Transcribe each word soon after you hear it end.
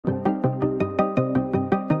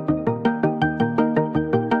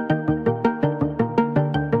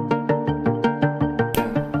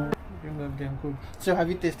So have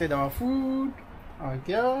you tasted our food? Our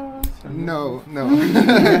girls? No.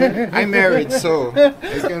 I'm married, so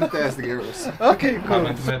I can test the girls. Okay, cool.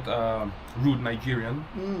 Haven't met a rude Nigerian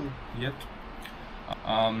yet.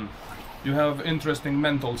 You have interesting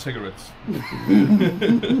menthol cigarettes.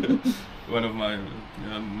 One of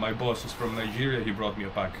my boss is from Nigeria. He brought me a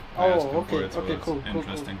pack. I asked him for it, so okay, it's cool.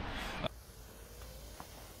 interesting.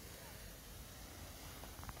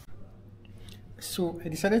 So I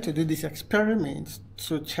decided to do this experiment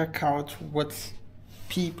to check out what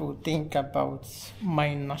people think about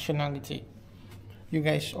my nationality. You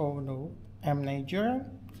guys all know I'm Nigerian,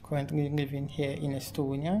 currently living here in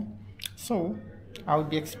Estonia. So I'll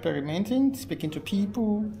be experimenting, speaking to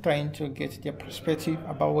people, trying to get their perspective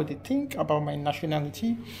about what they think about my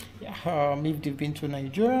nationality. If they've been to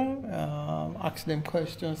Nigeria, ask them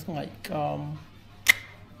questions like,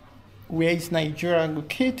 where is Nigeria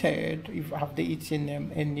located? If have they eaten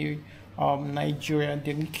any Nigerian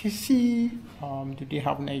delicacy? Do they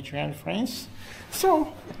have Nigerian friends?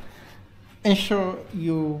 So ensure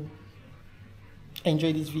you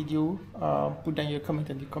enjoy this video. Put down your comment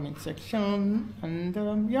in the comment section,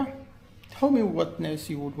 and yeah, tell me what else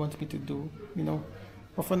you would want me to do.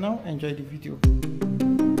 But for now, enjoy the video.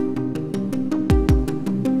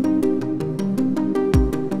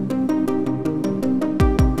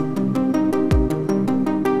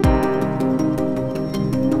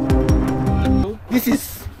 This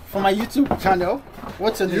is for my YouTube channel.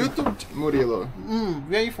 What's your name? YouTube Murilo.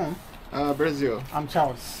 Where are you from? Brazil. I'm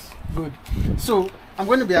Charles. Good. So I'm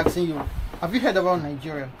going to be asking you, have you heard about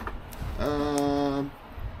Nigeria?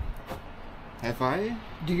 Have I?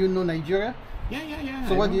 Do you know Nigeria? Yeah.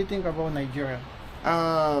 So what do you think about Nigeria?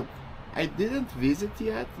 I didn't visit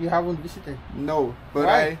yet. You haven't visited? No, but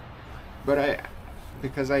Why?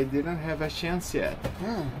 because I didn't have a chance yet.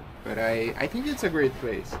 But I think it's a great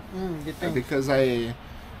place. You think? Because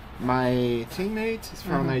my teammate is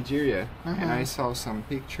from Nigeria, and I saw some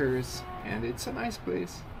pictures, and it's a nice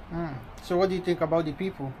place. So what do you think about the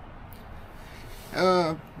people?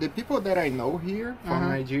 The people that I know here from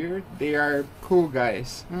Nigeria, they are cool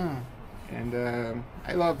guys, and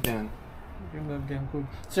I love them. You love them, good.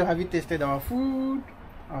 So have you tasted our food,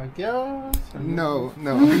 our girls? No.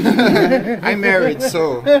 I'm married,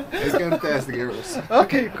 so I can test the girls.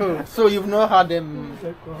 Okay, cool. So you've not had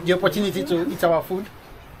the opportunity to eat our food?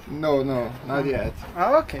 No, not yet.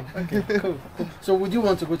 Okay, cool. So would you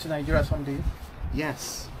want to go to Nigeria someday?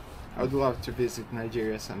 Yes, I would love to visit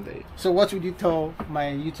Nigeria someday. So what would you tell my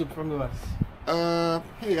YouTube followers?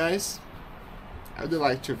 Hey guys, I would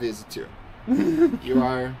like to visit you. You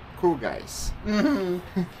are cool guys.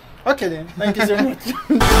 Okay then, thank you so much.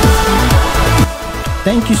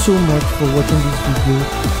 Thank you so much for watching this video.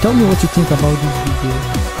 Tell me what you think about this video,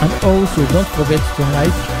 and also don't forget to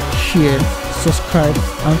like, share, subscribe,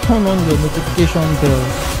 and turn on your notification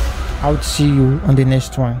bells. I'll see you on the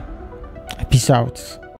next one. Peace out.